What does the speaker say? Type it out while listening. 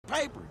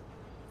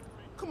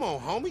Come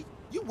on, homie.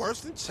 You worse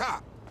than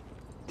Chop.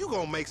 You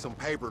gonna make some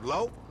paper,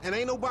 low, and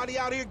ain't nobody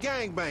out here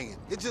gangbanging.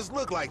 It just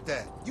look like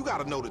that. You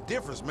gotta know the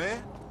difference,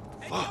 man.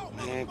 Fuck,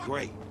 man,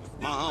 great.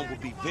 My aunt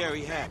would be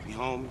very happy,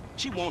 homie.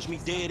 She wants me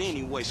dead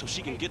anyway so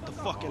she can get the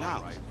fucking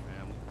house. Right,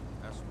 family.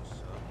 That's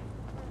what's up.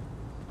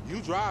 You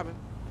driving.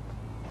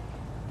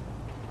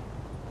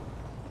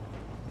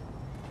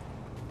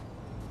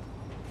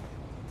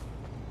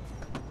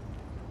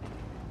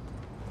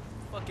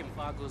 Fucking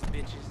Fogos,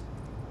 bitches.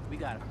 We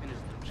gotta finish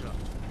the job.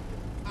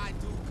 I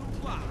do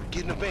comply.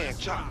 Get in the van,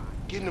 Chop.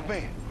 Get in the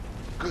van.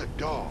 Good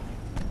dog.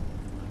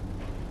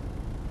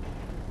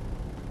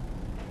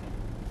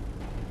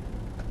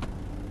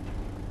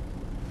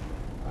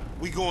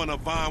 We going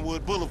up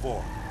Vinewood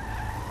Boulevard.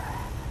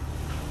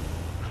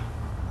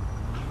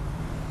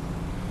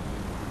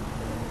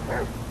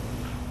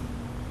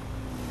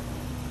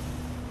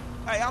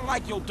 Hey, I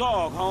like your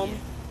dog, homie.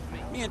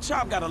 Me and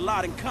Chop got a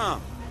lot in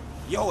common.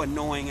 Yo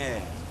annoying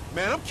ass.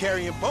 Man, I'm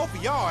carrying both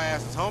of y'all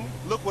asses, homie.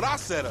 Look what I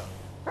set up.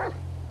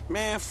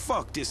 Man,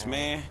 fuck this,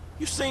 man.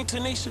 You seen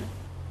Tanisha?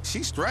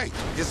 She straight.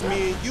 It's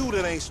me and you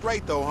that ain't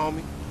straight, though,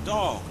 homie.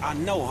 Dog, I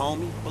know,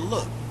 homie. But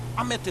look,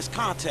 I met this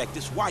contact,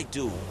 this white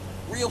dude.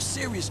 Real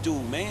serious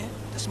dude, man.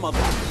 This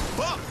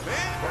Fuck,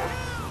 man!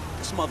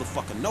 This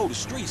motherfucker know the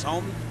streets,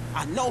 homie.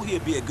 I know he'll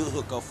be a good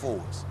hookup for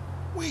us.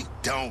 We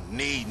don't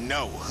need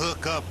no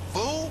hookup,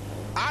 fool.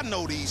 I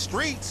know these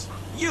streets.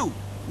 You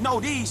know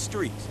these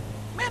streets.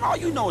 Man, all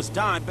you know is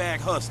dime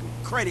bag hustling,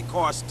 credit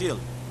card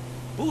stealing,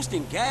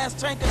 boosting gas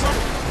tankers on...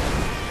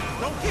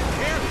 Don't get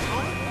careless,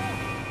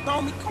 homie.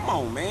 Homie, come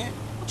on, man.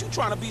 What, you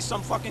trying to be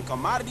some fucking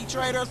commodity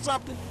trader or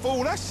something?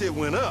 Fool, that shit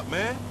went up,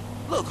 man.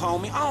 Look,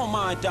 homie, I don't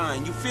mind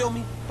dying, you feel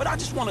me? But I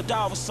just want to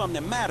die over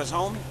something that matters,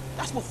 homie.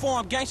 That's what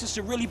foreign gangsters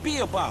should really be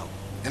about.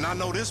 And I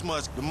know this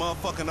much, the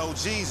motherfucking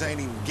OGs ain't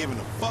even giving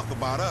a fuck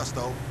about us,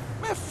 though.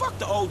 Man, fuck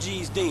the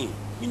OGs then.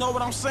 You know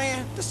what I'm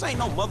saying? This ain't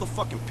no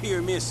motherfucking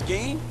pyramid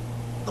scheme.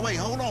 Wait,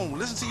 hold on.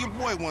 Listen to your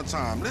boy one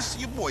time.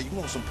 Listen to your boy. You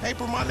want some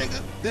paper, my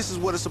nigga? This is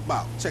what it's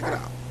about. Check it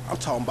out. I'm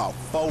talking about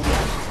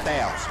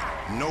 40,000.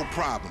 No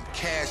problem.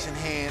 Cash in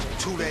hand,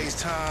 2 days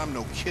time,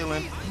 no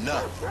killing,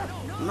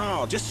 nothing.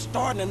 No, just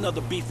starting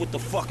another beef with the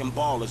fucking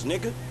ballers,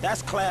 nigga.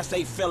 That's Class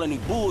A felony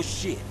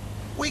bullshit.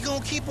 We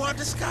gonna keep our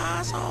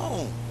disguise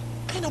on.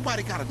 Ain't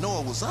nobody gotta know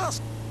it was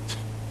us.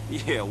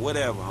 Yeah,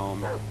 whatever,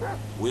 homie.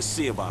 We'll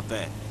see about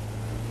that.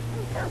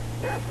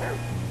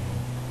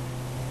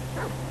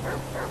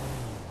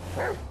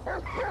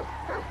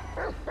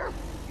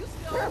 You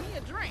still owe me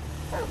a drink.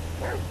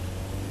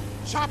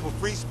 Chop a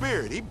free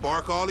spirit. He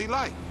bark all he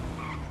like.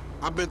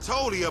 I've been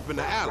told he up in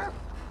the alley.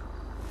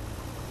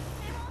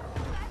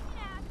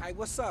 Hey,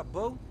 what's up,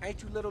 boo?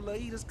 Ain't you little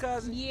Laida's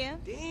cousin? Yeah.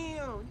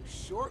 Damn, you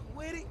short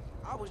with it?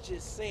 I was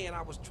just saying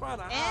I was trying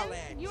to holler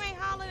at And you ain't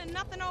hollering at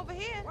nothing over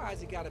here.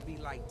 Why's it gotta be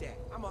like that?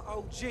 I'm an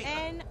OG.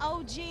 And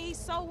OG,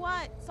 so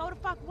what? So the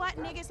fuck what,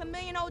 nigga? It's a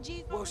million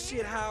OGs Well, over shit,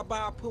 here. how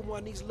about I put one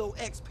of these little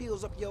X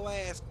pills up your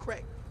ass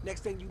crack?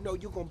 Next thing you know,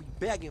 you're gonna be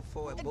begging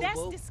for it, boo-boo.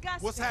 That's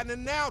disgusting. What's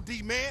happening now,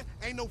 D-man?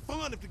 Ain't no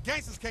fun if the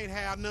gangsters can't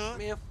have none.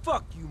 Man,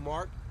 fuck you,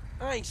 Mark.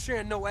 I ain't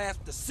sharing no ass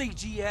with the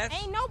CGS.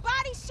 Ain't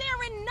nobody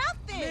sharing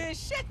nothing. Man,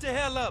 shut the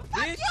hell up,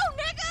 fuck bitch. you,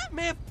 nigga.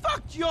 Man,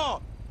 fuck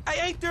y'all.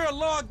 Hey, ain't there a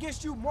law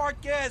against you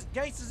mark-ass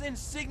gangsters,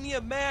 insignia,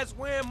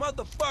 mask-wearing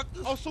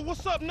motherfuckers? Oh, so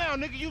what's up now,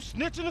 nigga? You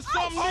snitching or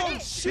something, Oh,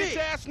 nigga? shit.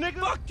 Bitch-ass nigga.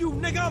 Fuck you,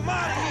 nigga. I'm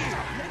out of here.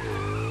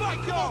 Nigga. Fuck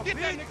Come y'all, on, get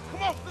that bitch. nigga.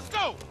 Come on, let's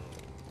go.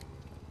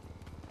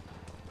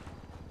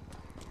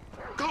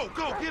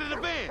 Go, get in the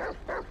van.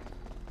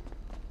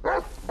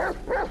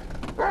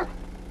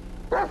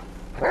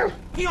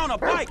 He on a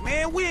bike,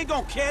 man. We ain't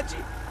gonna catch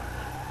it.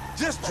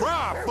 Just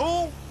drive,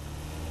 fool.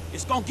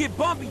 It's gonna get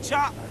bumpy,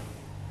 Chop.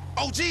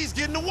 OG's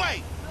getting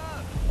away.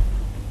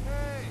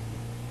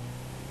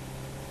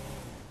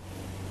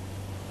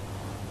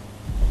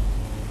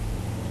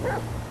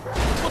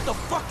 What the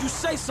fuck you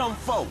say something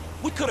for?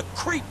 We could've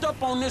creeped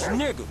up on this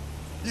nigga.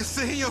 You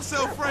see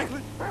yourself,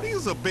 Franklin? He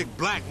was a big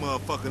black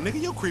motherfucker,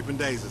 nigga. Your creeping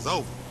days is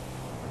over.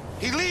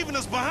 He leaving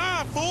us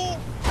behind, fool.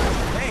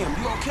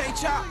 Damn, you okay,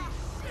 Chop?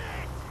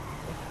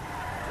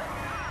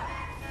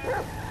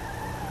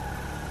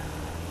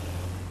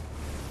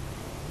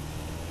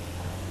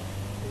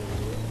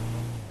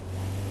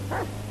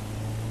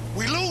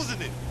 We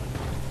losing it.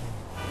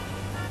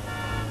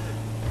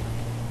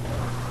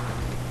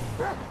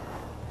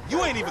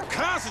 You ain't even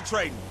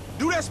concentrating.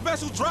 Do that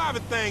special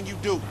driving thing you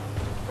do.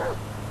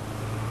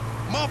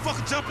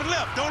 Motherfucker jumping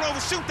left. Don't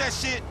overshoot that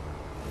shit.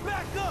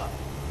 Back up.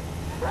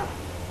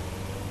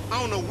 I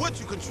don't know what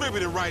you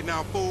contributed right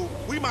now, fool.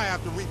 We might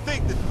have to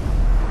rethink the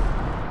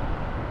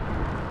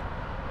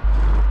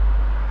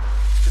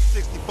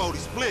 60-40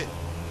 split.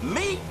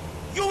 Me?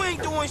 You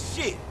ain't doing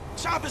shit.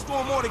 Chop is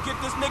doing more to get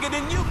this nigga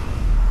than you.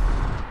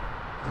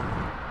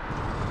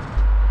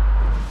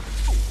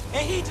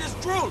 And he just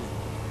drooling.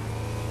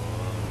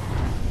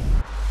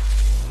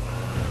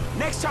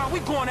 Next time we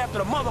going after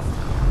the mother...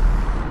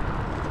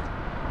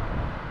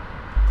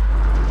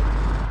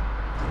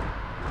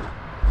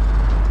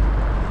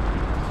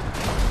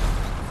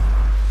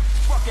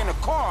 Fuck in the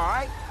car, all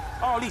right?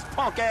 All these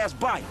punk-ass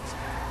bites.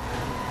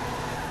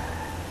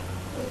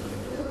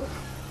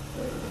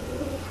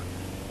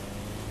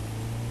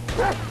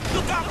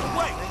 Look out the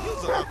way! Man,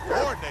 you's an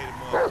uncoordinated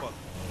motherfucker.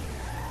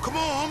 Come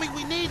on, homie,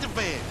 we need the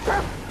van.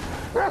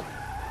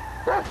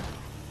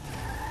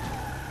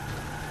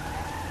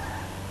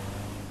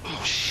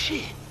 Oh,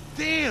 shit.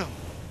 Damn.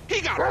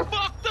 He got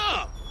fucked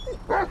up.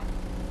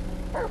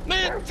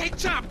 Man, take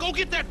Chop. Go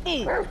get that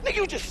fool. Nigga,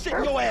 you just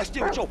sitting your ass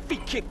there with your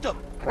feet kicked up.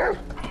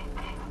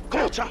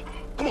 Come on, Chop.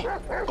 Come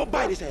on. Go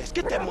bite his ass.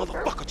 Get that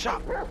motherfucker,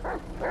 Chop.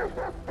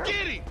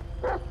 Get him.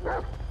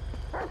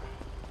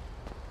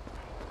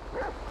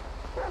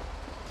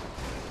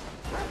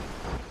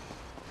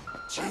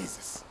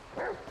 Jesus.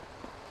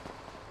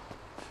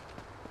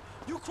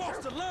 You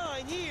crossed the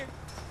line here.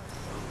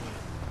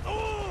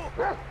 Oh!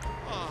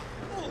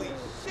 Holy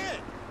shit.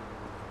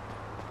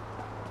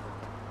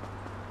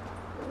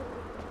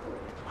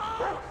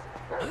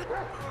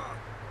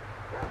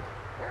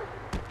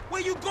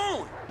 Where you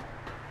going?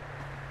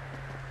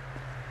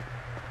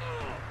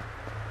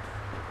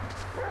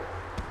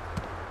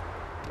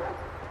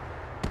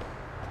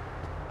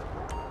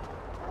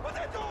 Put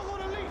that dog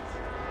on a leash.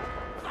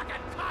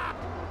 Fucking cop.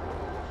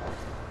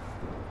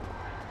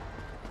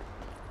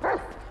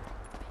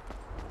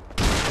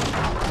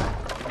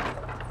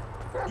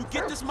 You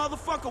get this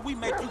motherfucker, we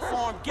make you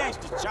farm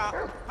gangsters, Chop.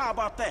 How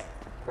about that?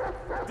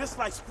 This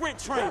like sprint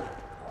training.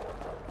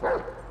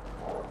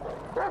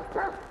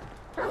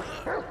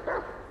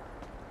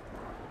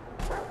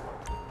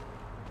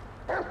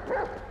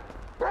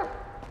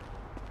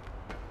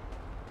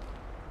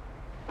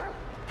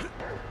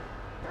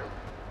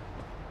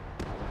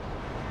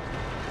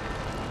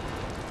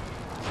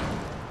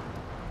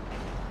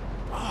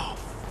 Oh,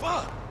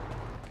 fuck.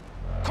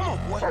 Come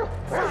on, boy.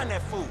 Find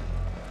that fool.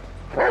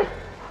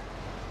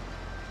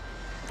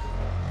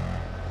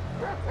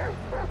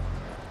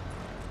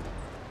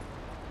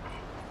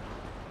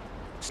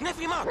 Sniff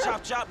him out,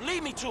 Chop Chop.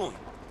 Lead me to him.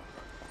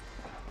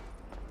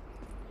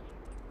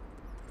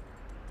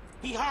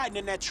 He hiding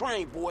in that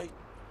train, boy.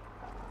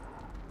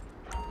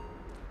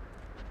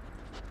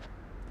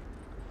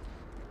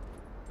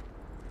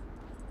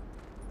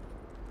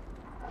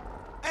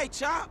 Hey,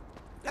 Chop.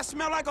 That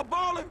smell like a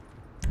baller?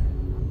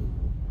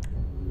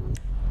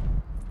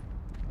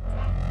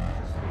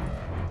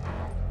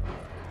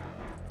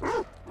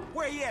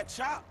 Where he at,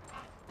 Chop?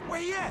 Where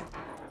he at?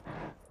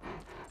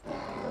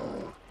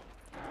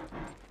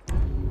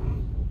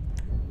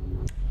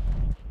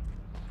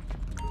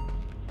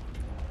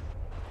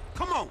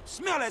 Come on,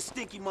 smell that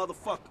stinky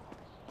motherfucker.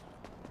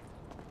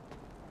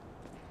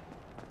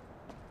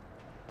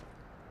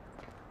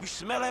 You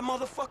smell that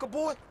motherfucker,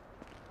 boy?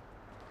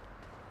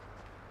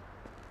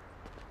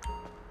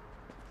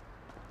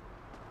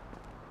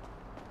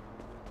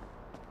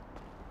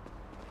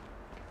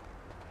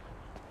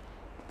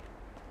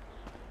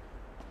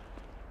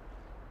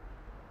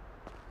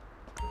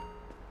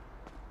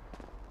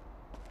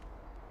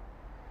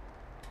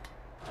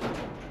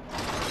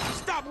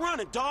 Stop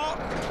running, dog.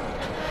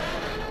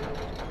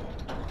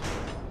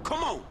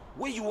 Come on,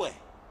 where you at?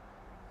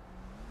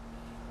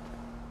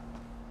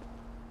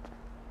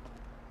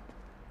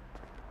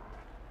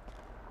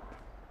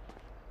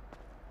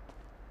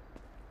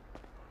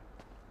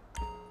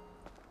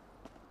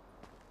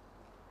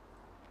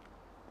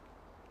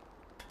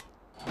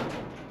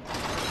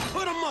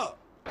 Put him up.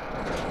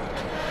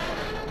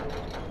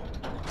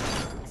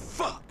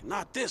 Fuck,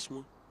 not this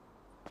one.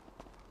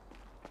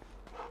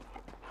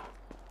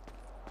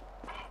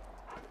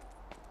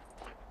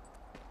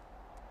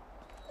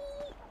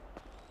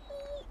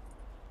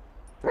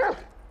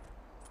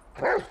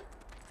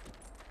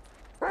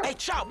 Hey,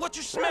 Chop, what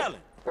you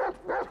smelling?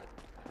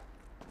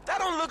 That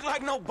don't look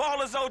like no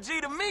Baller's OG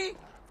to me.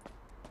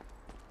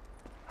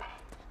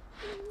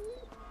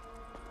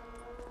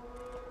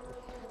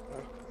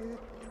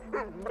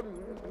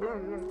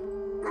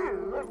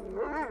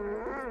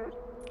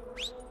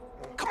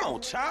 Come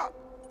on, Chop.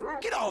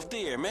 Get off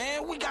there,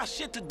 man. We got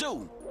shit to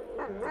do.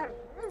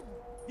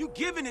 You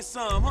giving it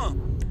some, huh?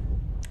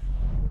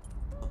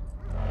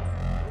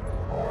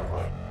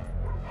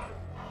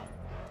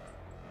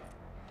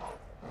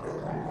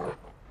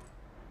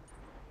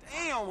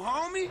 Damn,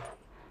 homie.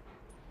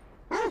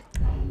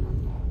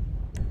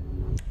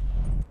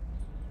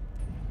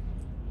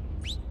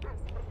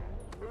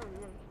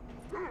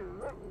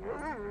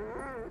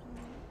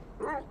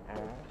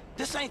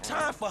 This ain't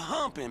time for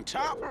humping,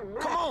 Chop.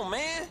 Come on,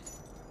 man.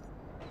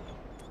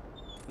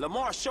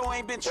 Lamar sure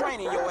ain't been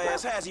training your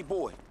ass, has he,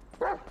 boy?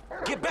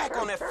 Get back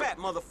on that fat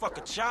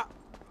motherfucker, Chop.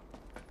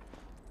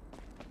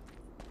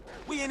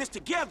 We in this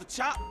together,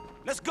 Chop.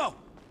 Let's go.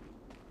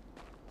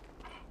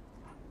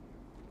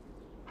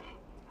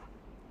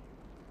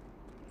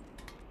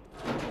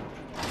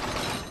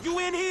 You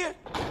in here?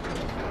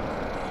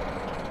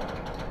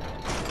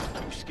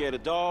 You scared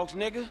of dogs,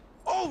 nigga?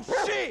 Oh,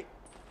 shit!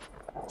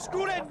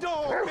 Screw that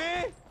dog,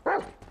 man!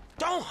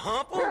 Don't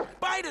hump him.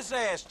 Bite his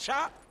ass,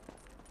 Chop.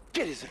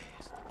 Get his ass.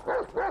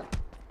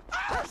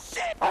 Ah,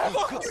 shit!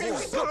 Fuck you,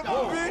 son of a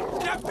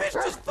bitch! That bitch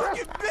just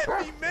fucking bit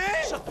me, man!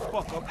 Shut the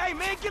fuck up. Hey,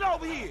 man, get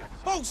over here.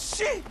 Oh,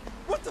 shit!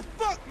 What the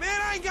fuck, man?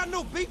 I ain't got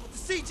no beef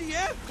with the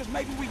CGF. Cause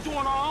maybe we doing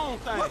our own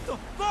thing. What the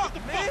fuck,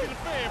 man? Fuck the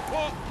fan,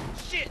 punk.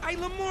 Shit. Hey,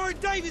 Lamar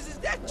Davis, is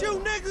that you,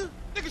 nigga?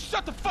 Nigga,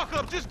 shut the fuck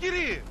up. Just get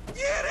in.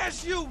 Yeah,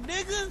 that's you,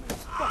 nigga.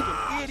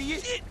 Fucking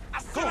idiot. Shit,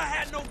 I said I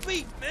had no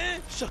beef,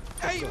 man. Shut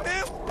the Hey, fuck up.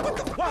 man, what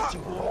the Watch fuck?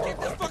 it, boy.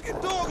 Get this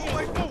fucking dog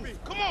away from me.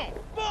 Come on.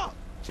 Fuck.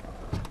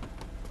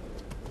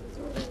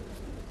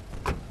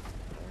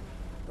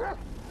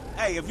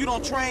 Hey, if you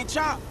don't train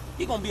Chop,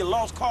 he gonna be a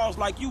lost cause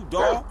like you,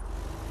 dawg.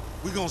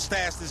 We gonna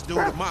stash this dude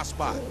at my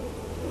spot.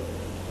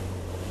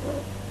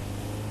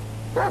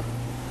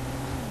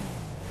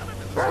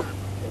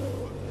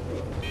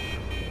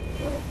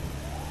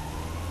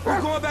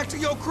 You going back to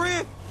your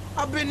crib?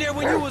 I've been there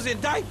when you was in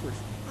diapers.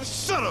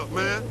 Shut up,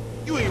 man.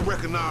 You ain't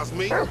recognize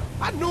me.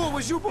 I knew it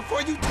was you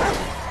before you took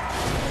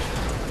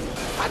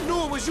I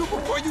knew it was you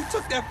before you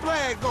took that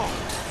flag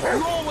off.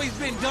 You always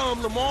been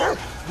dumb, Lamar.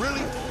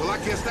 Really? Well, I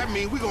guess that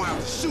means we gonna have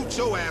to shoot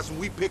your ass when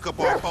we pick up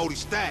our 40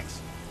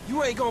 stacks.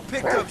 You ain't gonna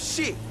pick up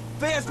shit.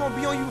 Fans gonna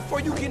be on you before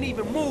you can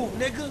even move,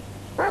 nigga.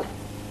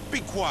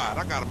 Be quiet.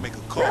 I gotta make a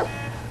call.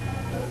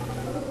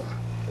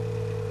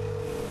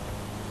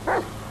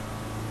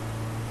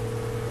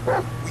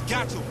 We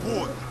got your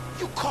boy.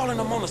 You calling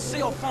them on a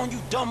cell phone, you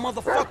dumb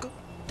motherfucker?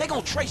 They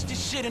gonna trace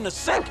this shit in a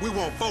second. We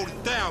want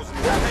 40,000.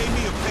 Pay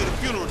me or pay the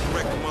funeral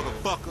director,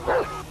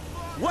 motherfucker.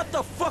 What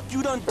the fuck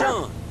you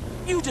done?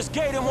 You just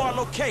gave them our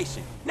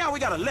location. Now we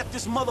gotta let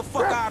this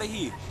motherfucker out of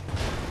here.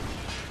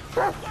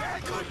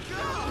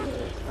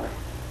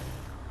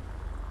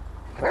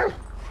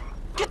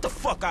 Get the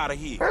fuck out of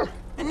here.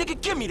 And nigga,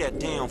 give me that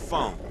damn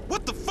phone.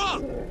 What the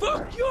fuck?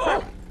 Fuck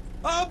you!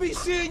 I'll be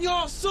seeing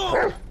y'all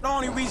soon. The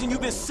only reason you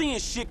been seeing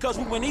shit cause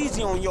we went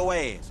easy on your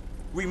ass.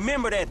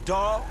 Remember that,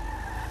 dawg.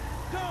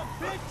 Dumb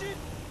bitches.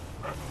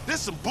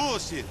 This some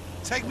bullshit.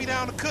 Take me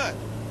down the cut.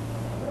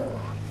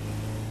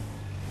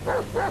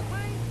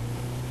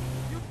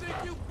 You think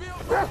you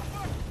built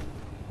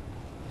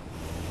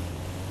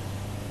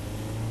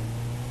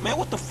Man,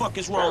 what the fuck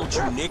is wrong with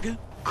you, nigga?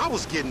 I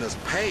was getting us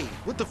paid.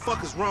 What the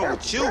fuck is wrong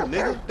with you,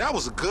 nigga? That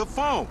was a good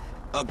phone.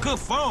 A good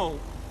phone?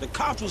 The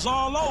cops was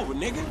all over,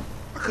 nigga.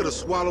 I could have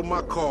swallowed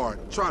my card.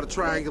 Try to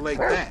triangulate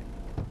that.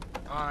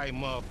 All right,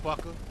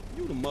 motherfucker.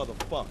 You the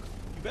motherfucker.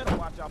 You better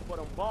watch out for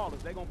them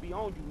ballers. They gonna be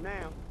on you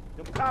now.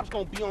 Them cops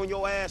gonna be on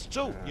your ass,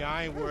 too. Yeah,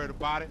 I ain't worried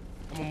about it.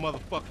 I'm a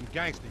motherfucking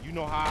gangster. You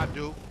know how I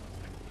do.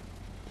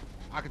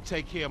 I can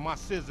take care of my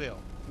sizzle.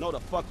 No, the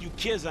fuck you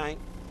kids ain't.